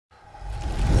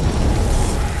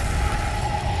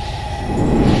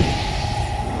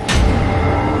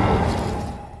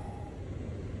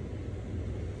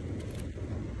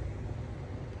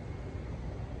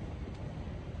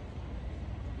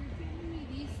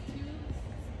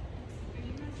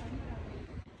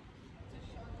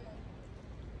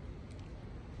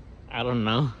I don't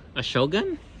know. A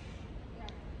Shogun? Yeah.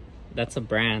 That's a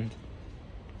brand.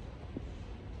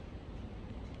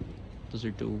 Those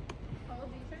are dope. Oh,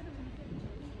 these are the ones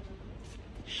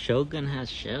that Shogun has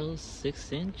shells,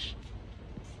 6-inch.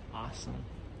 Awesome.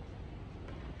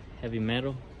 Heavy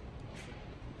metal.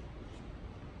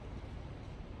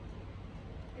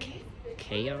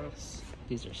 Chaos.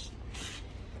 These are.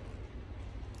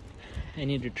 I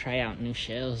need to try out new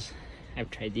shells. I've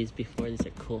tried these before. These are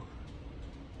cool.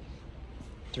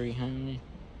 300.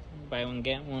 Buy one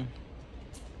get one.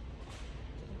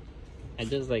 I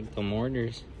just like the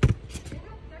mortars.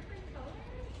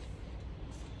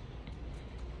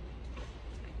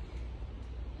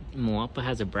 Moapa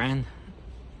has a brand.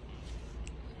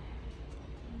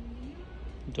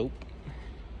 Dope.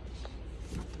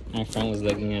 My friend was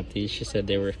looking at these. She said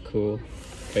they were cool.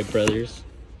 By Brothers.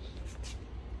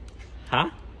 Huh?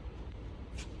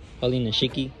 Holy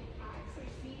Nashiki.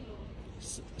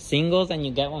 Singles and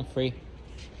you get one free.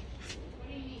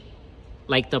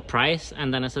 Like the price,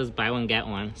 and then it says buy one get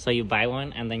one. So you buy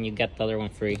one and then you get the other one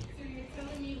free. So you're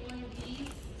telling me one of these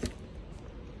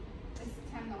is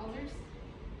 $10?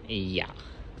 Yeah.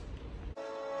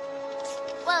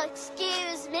 Well,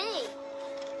 excuse me.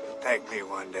 Thank me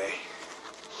one day.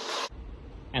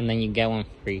 And then you get one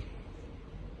free.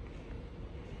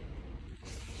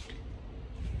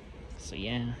 So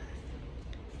yeah.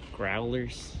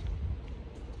 Growlers.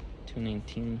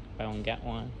 $2.19. Buy one get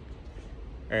one.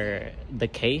 Or the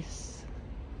case.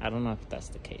 I don't know if that's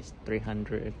the case.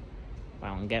 $300.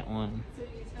 Buy one get one. So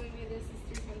you're telling me this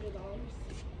is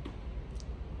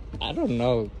 $300? I don't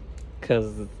know,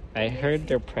 cause I heard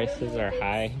their prices are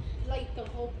high. Like the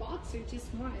whole box or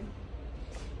just one?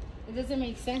 It doesn't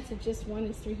make sense if just one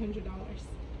is $300.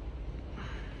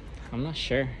 I'm not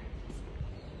sure.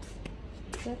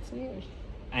 That's weird.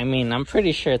 I mean, I'm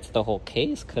pretty sure it's the whole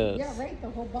case, cause Yeah, right. The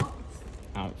whole box.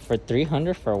 For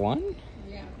 $300 for one,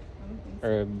 Yeah, I don't think so.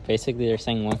 or basically they're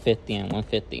saying 150 and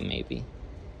 150 maybe.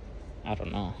 I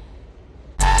don't know.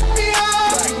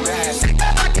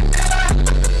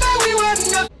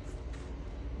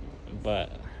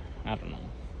 But I don't know.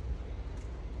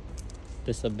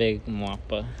 This is a big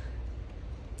Moapa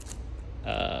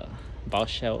ball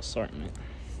shell assortment.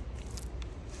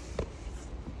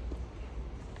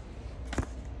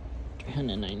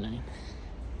 $399.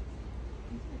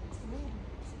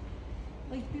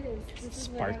 Like this. This is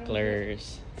what I don't get.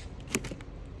 Sparklers.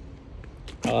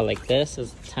 Oh, like this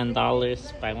is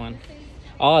 $10. Buy one.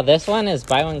 Oh, this one is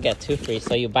buy one get two free.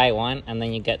 So you buy one and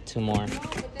then you get two more. No,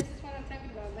 but this is what I'm talking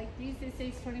about. Like these, it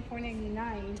says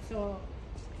 $24.99. So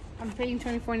I'm paying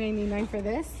 $24.99 for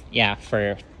this. Yeah,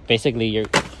 for basically you're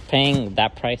paying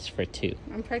that price for two.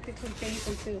 I'm practically paying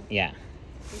for two. Yeah.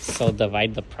 So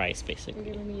divide the price You're basically.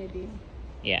 giving me a deal.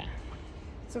 Yeah.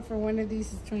 So for one of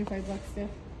these, it's $25 still.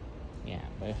 Yeah,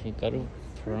 but if you go to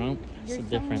Pahrump, it's a You're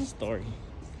different telling- story.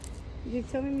 You're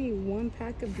telling me one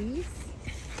pack of these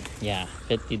Yeah,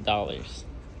 $50.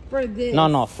 for this?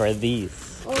 No, for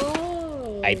these.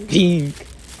 Oh. I think.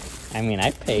 I mean, I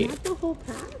paid. Not the whole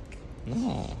pack.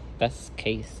 No, that's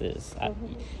cases.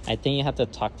 I think you have to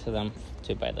talk to them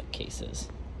to buy the cases.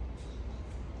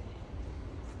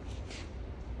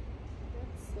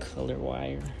 Color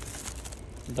wire.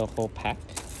 The whole pack.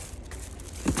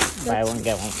 Buy one,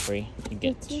 get one free. You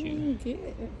get That's what I two. don't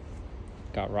get.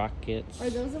 Got rockets. Are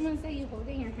those the ones that you hold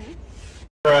in your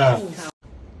hand?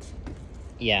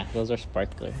 Yeah, those are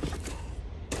sparkler.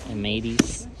 And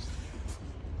mateys.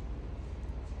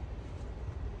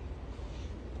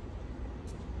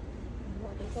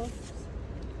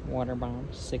 Water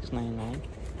bombs, $6.99.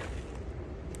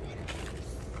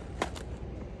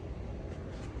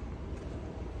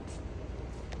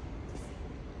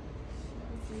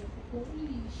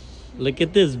 Look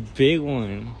at this big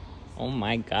one. Oh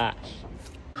my gosh.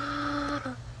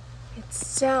 It's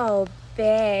so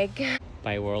big.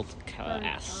 By world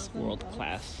class.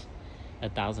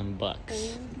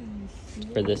 $1,000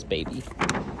 for this baby.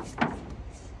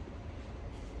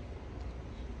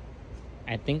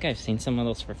 I think I've seen some of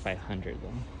those for $500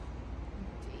 though.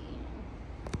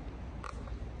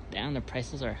 Damn, the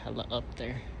prices are hella up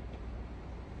there.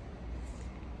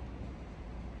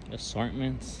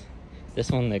 Assortments. This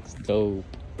one looks dope.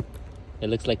 It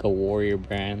looks like a Warrior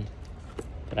brand,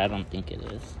 but I don't think it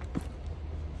is.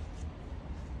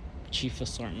 Chief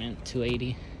assortment,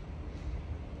 $280.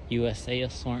 USA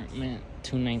assortment,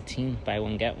 $219. Buy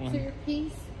one get So one. your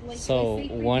piece, like So let's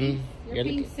say for one, these, you're you're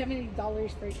paying looking-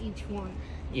 $70 for each one.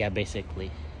 Yeah,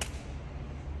 basically.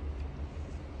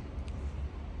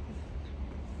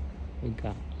 We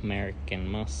got American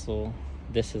Muscle.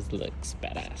 This looks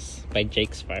badass. By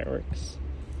Jake's Fireworks.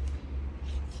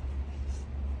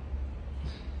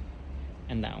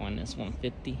 And that one is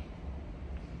 $150.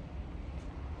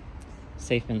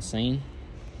 Safe and Sane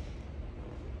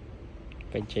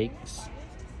by Jake's.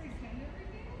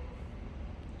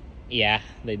 Yeah,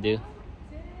 they do.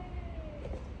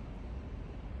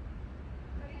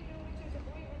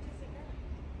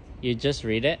 You just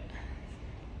read it.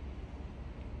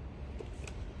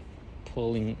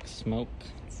 Pulling Smoke,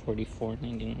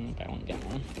 $44.99. Buy one get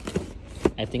one.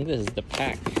 I think this is the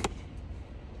pack.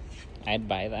 I'd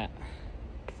buy that.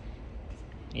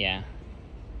 Yeah.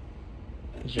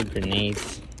 These are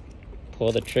grenades.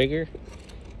 Pull the trigger,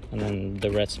 and then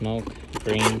the red smoke,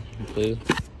 green, blue.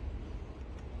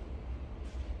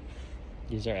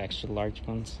 These are extra large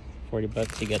ones.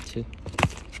 $40, you get two.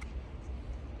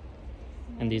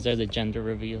 And these are the gender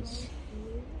reveals.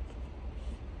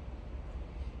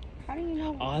 How do you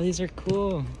know? Oh, these are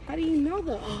cool. How do you know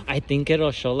though? I think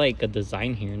it'll show like a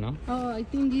design here, no? Oh, I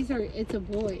think these are. It's a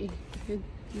boy. It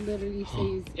literally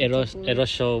says. It's a boy. It'll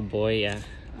show boy, yeah,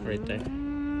 right there.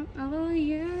 Oh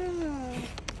yeah.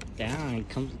 Damn,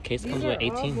 case These comes are with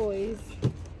 18. all boys.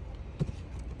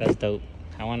 That's dope.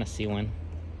 I want to see one.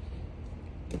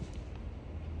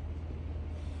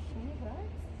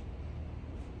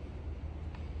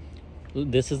 Ooh,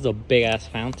 this is a big ass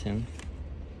fountain.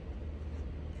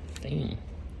 Damn.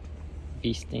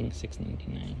 Feasting,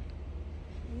 $6.99.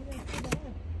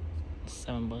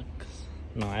 $7.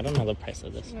 No, I don't know the price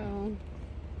of this one. No.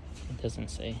 It doesn't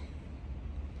say.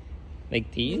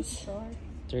 Like these?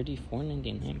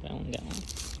 $34.99. Buy one get one.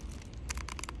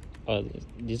 Oh,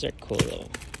 these are cool though.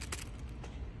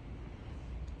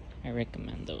 I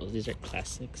recommend those. These are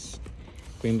classics.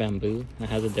 Green bamboo. It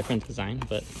has a different design,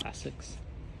 but classics.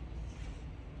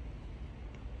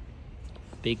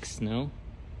 Big snow.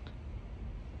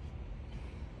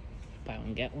 Buy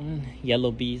one get one. Yellow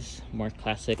bees. More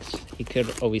classics. You could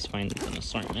always find these in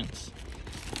assortments.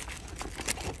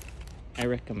 I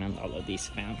recommend all of these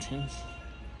fountains.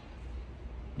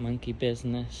 Monkey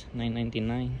Business,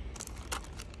 $9.99.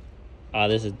 Oh,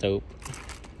 this is dope.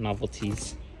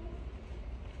 Novelties.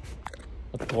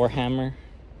 A Thor hammer.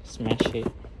 Smash it.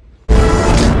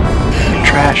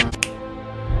 Trash.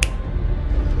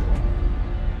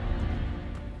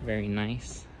 Very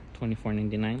nice.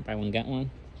 $24.99. Buy one get one.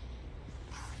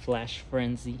 Flash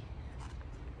Frenzy.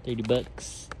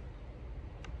 $30.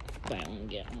 Buy one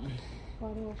get one.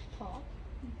 Bottle of pop.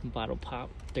 Bottle pop.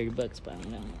 $30. Buy one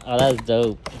get one. Oh, that's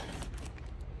dope.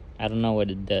 I don't know what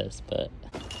it does, but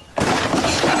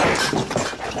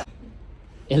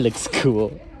it looks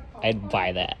cool. I'd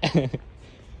buy that.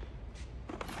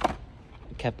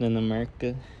 Captain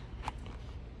America.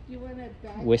 You want a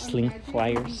bag? Whistling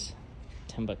Flyers.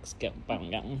 $10. Buy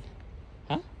one get one.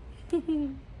 Huh?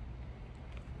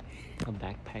 A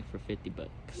backpack for $50.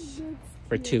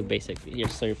 For two, basically.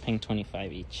 So you're paying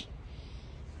 $25 each.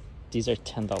 These are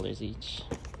 $10 each.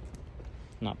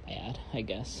 Not bad, I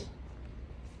guess.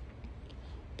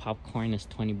 Popcorn is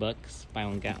 $20. Buy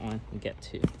one get one. You get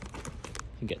two.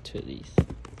 You get two of these.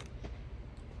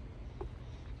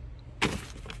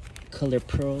 Color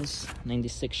Pearls,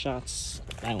 96 shots.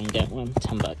 Buy one get one.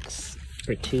 $10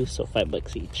 for two, so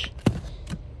 $5 each.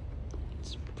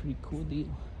 It's a pretty cool deal.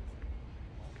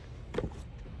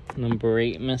 Number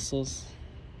 8 missiles.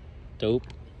 Dope.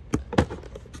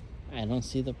 I don't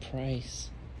see the price,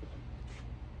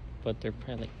 but they're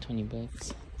probably like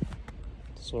 $20.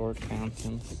 Sword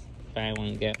fountains. Buy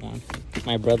one get one.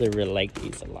 My brother really liked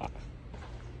these a lot.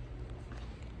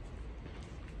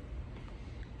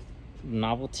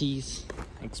 Novelties.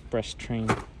 Express train.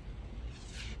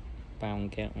 Buy one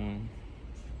get one.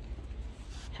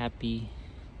 Happy.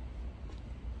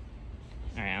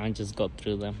 Alright, I'm gonna just go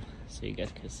through them so you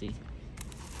guys can see.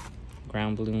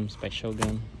 Ground Blooms by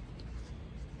Shogun.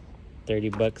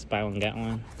 $30. Buy one get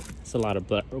one. It's a lot of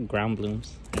ground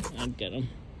blooms. I'd get them.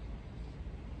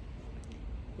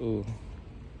 Ooh,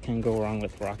 can't go wrong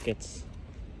with rockets.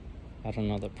 I don't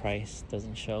know the price.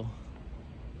 Doesn't show.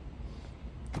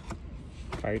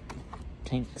 Fire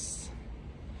tanks.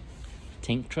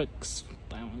 Tank trucks.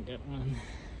 Buy one get one.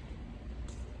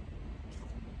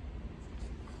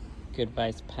 Good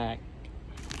Vibes pack.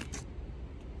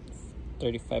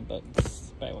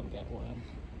 $35. Buy one get one.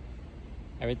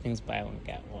 Everything's buy one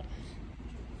get one.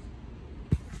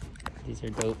 These are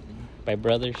dope. By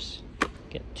Brothers,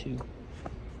 get two.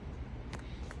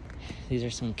 These are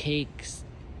some cakes.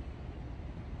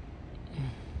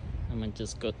 I'm gonna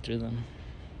just go through them.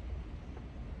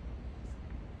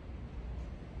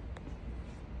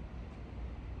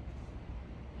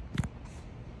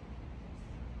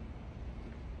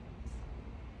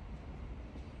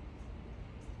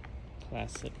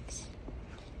 Classics.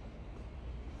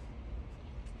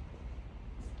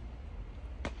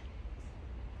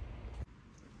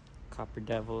 Copper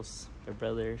Devils by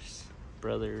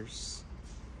Brothers.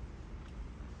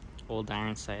 Old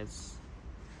Ironsides.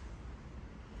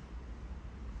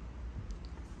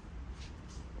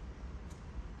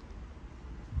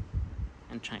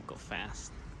 And try and go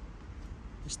fast.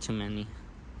 There's too many.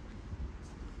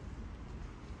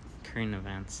 Current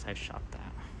events, I shot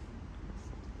that.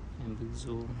 And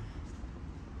Boozle.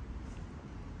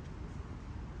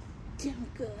 Damn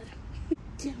good.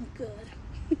 Damn good.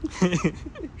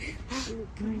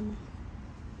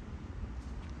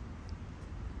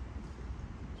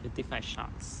 55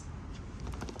 shots.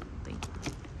 Thank you.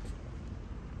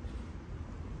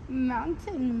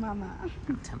 Mountain Mama.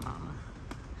 Mountain Mama.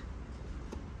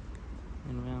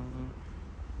 And well,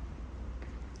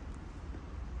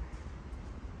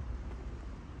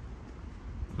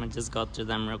 I'm gonna just go through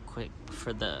them real quick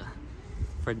for the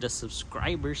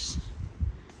subscribers.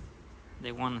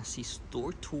 They want to see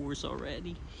store tours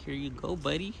already. Here you go,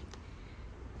 buddy.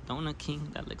 Donut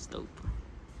King, that looks dope.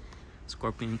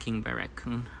 Scorpion King by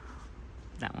Raccoon.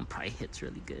 That one probably hits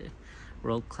really good.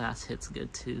 World Class hits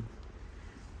good too.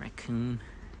 Raccoon.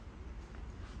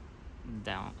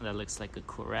 That looks like a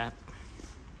cool wrap.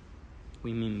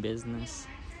 We Mean Business.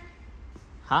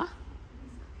 Huh?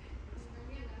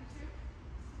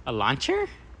 A launcher?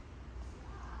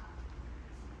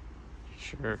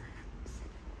 Sure.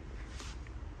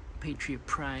 Patriot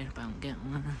Pride, but I don't get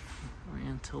one.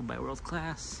 Oriental by World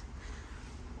Class.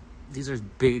 These are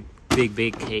big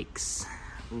cakes.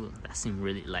 Ooh, that seemed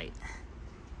really light.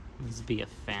 This would be a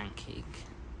fan cake.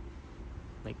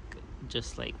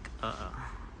 Just like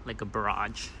a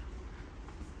barrage.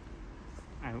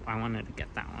 I wanted to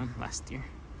get that one last year.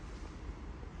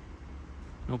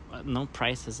 No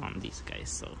prices on these guys,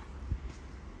 so.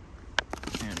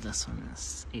 And this one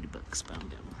is $80, but I don't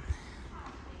get one.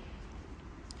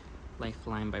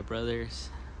 Lifeline by Brothers,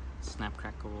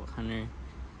 Snapcrackle Hunter,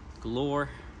 Galore,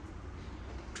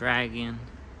 Dragon,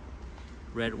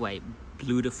 Red, White,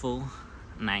 Beautiful,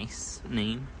 nice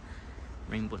name,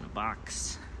 Rainbow in a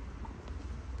Box,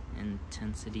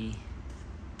 Intensity,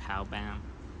 Pow Bam.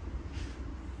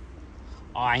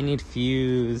 Oh, I need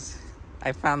fuse.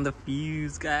 I found the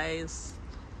fuse, guys.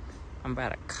 I'm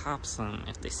about to cop some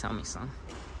if they sell me some.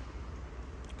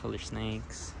 Color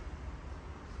Snakes.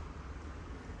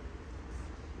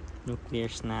 Nuclear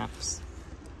Snaps.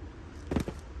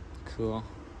 Cool.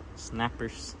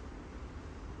 Snappers.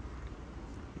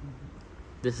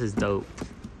 This is dope.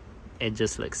 It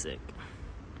just looks sick.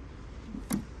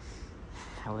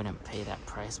 I wouldn't pay that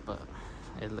price, but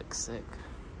it looks sick.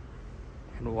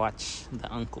 I'd watch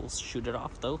the uncles shoot it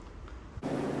off though.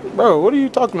 Bro, what are you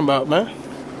talking about, man?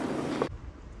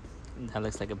 That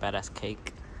looks like a badass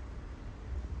cake.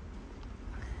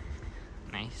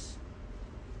 Nice.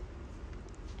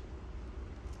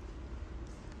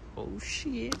 Oh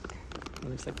shit. It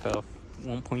looks like a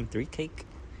 1.3 cake.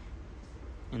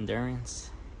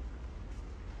 Endurance.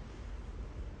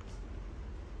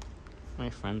 My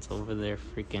friend's over there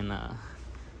freaking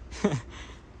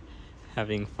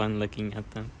having fun looking at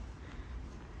them.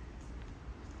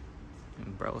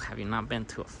 Bro, have you not been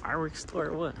to a fireworks store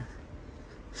or what?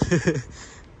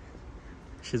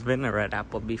 She's been to Red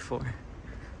Apple before,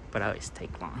 but I always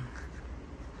take long.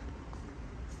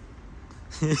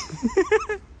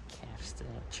 Calf still,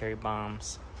 cherry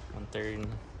bombs, 1/3.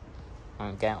 I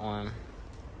don't get one.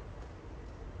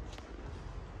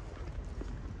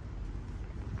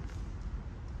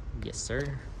 Yes,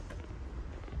 sir.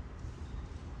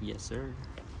 Yes, sir.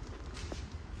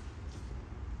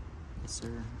 Yes,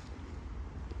 sir.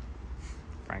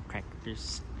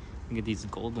 Firecrackers. Look at these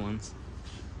gold ones.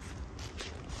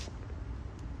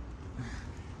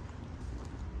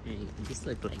 Hey, these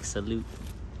look like salute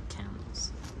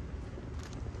candles.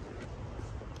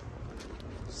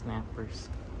 Snappers.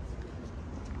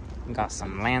 Got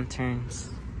some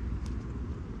lanterns.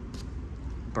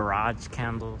 Barrage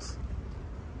candles.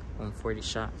 140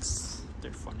 shots.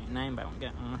 They're $4.99, buy one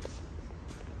get one.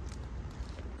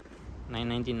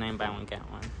 $9.99, buy one get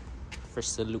one. For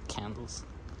salute candles.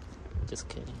 Just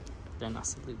kidding. They're not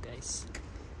salute, guys.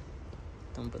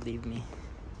 Don't believe me.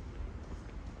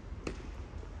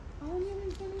 Only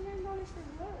 $29 for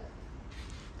what?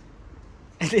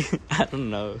 I don't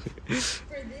know. For this?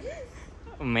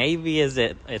 Maybe if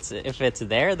it's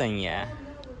there, then yeah.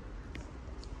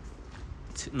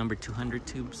 Number 200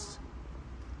 tubes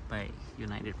by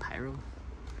United Pyro.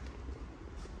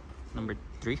 Number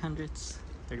 300s,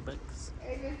 $30.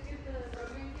 Hey, let's get the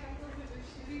Roman candles and just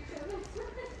shoot each other.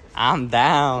 I'm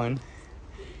down.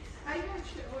 I got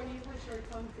short, you put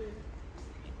shorts on too.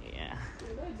 Yeah.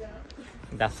 No doubt.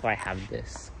 That's why I have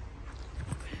this.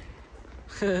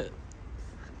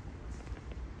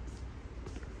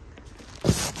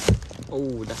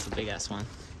 Oh, that's a big ass one.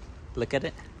 Look at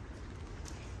it.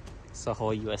 It's a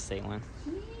whole USA one.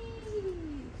 Jeez.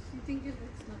 You think it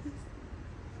looks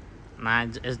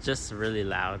nice? Nah, it's just really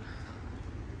loud.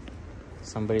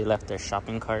 Somebody left their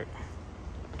shopping cart.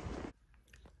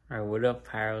 Alright, what up,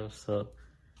 Pyro? So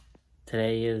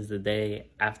today is the day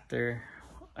after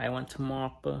I went to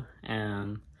Moapa,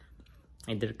 and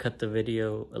I did cut the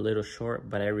video a little short,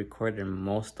 but I recorded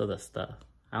most of the stuff.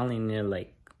 I only needed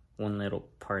like one little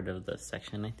part of the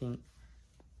section, I think.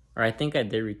 Or I think I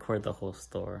did record the whole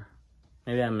store.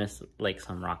 Maybe I missed like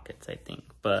some rockets, I think.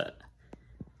 But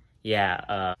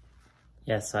yeah,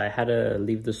 so I had to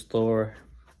leave the store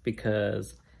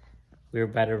because we were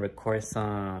about to record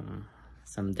some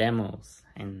demos,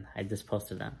 and I just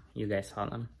posted them. You guys saw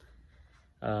them.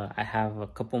 I have a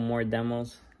couple more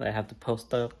demos that I have to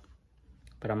post up,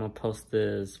 but I'm gonna post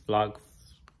this vlog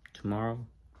tomorrow,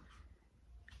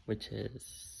 which is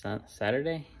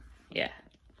Saturday. Yeah,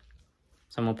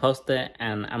 so I'm gonna post it,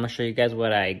 and I'm gonna show you guys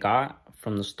what I got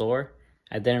from the store.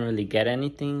 I didn't really get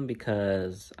anything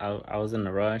because I was in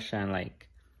a rush, and like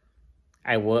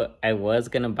I was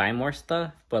gonna buy more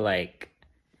stuff, but like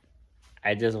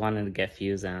I just wanted to get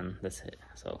fuse, and that's it.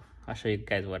 So I'll show you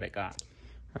guys what I got.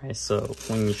 All right, so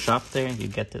when you shop there, you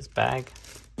get this bag.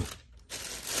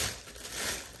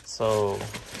 So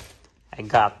I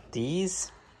got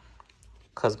these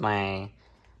because my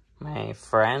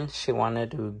friend, she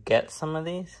wanted to get some of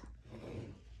these.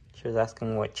 She was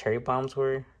asking what cherry bombs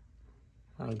were.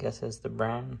 I guess it's the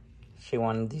brand. She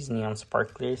wanted these neon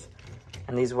sparklers,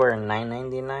 and these were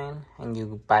 $9.99, and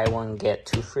you buy one get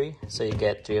two free, so you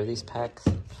get 3 of these packs.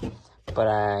 But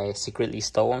I secretly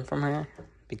stole one from her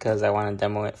because I want to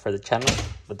demo it for the channel,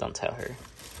 but don't tell her.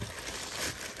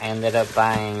 I ended up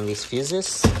buying these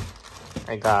fuses.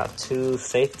 I got 2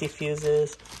 safety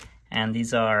fuses, and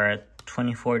these are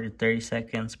 24 to 30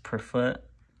 seconds per foot,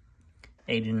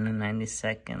 80 to 90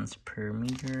 seconds per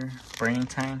meter burning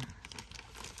time.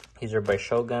 These are by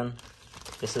Shogun.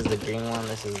 This is the green one.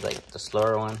 This is like the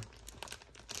slower one.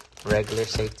 Regular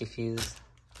safety fuse.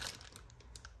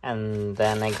 And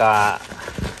then I got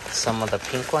some of the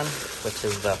pink one, which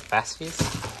is the fast fuse.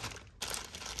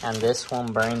 And this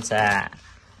one burns at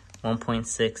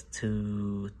 1.6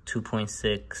 to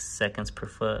 2.6 seconds per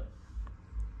foot,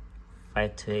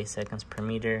 5 to 8 seconds per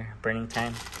meter burning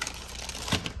time.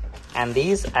 And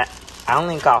these, I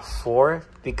only got 4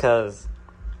 because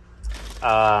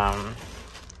I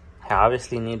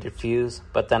obviously needed fuse,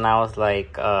 but then I was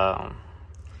like,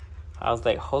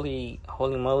 holy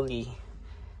moly,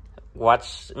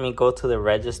 watch me go to the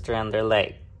register, and they're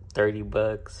like 30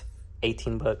 bucks,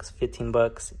 18 bucks, 15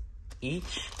 bucks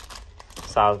each.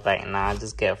 So I was like, nah, I'll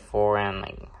just get 4, and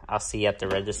like I'll see at the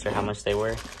register how much they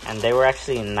were. And they were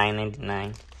actually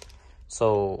 $9.99,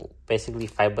 so basically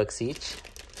 5 bucks each.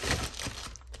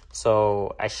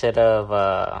 So I should have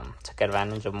took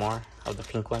advantage of more of the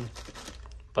pink one,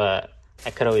 but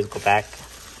I could always go back.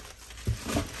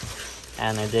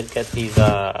 And I did get these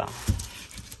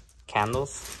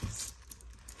candles.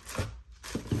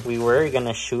 We were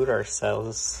gonna shoot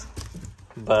ourselves,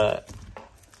 but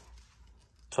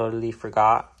totally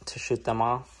forgot to shoot them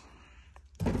off.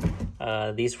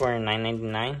 These were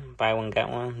 $9.99, buy one get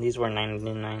one. These were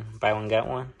 $9.99, buy one get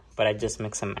one, but I just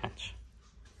mix and match.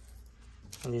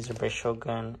 And these are by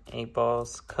Shogun 8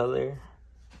 balls color,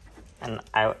 and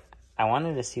I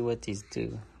wanted to see what these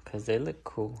do because they look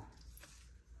cool.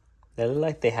 They look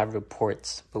like they have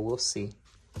reports, but we'll see.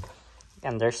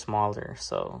 And they're smaller,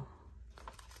 so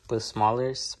with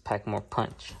smallers pack more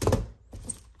punch.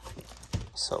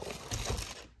 So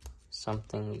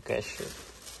something you guys should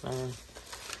learn.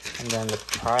 And then the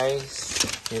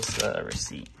price is the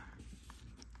receipt.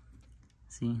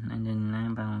 See,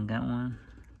 $9.99, buy one get one.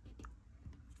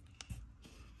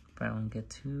 Buy one get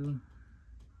 2.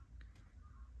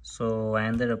 So I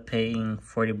ended up paying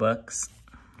 40 bucks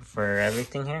for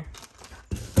everything here.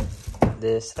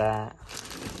 This, that,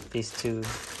 these two,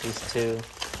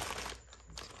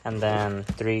 and then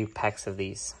 3 packs of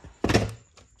these.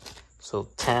 So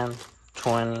 10,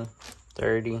 20,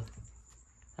 30,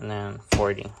 and then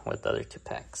 40 with the other 2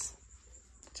 packs.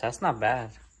 So that's not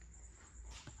bad.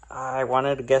 I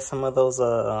wanted to get some of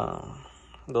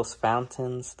those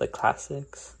fountains, the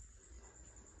classics.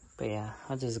 But yeah,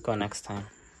 I'll just go next time.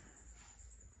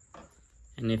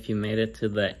 And if you made it to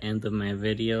the end of my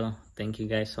video, thank you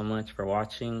guys so much for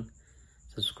watching.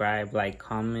 Subscribe, like,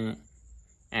 comment,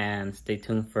 and stay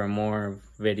tuned for more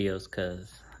videos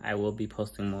because I will be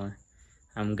posting more.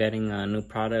 I'm getting a new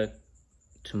product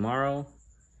tomorrow,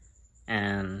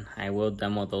 and I will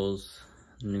demo those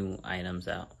new items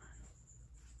out.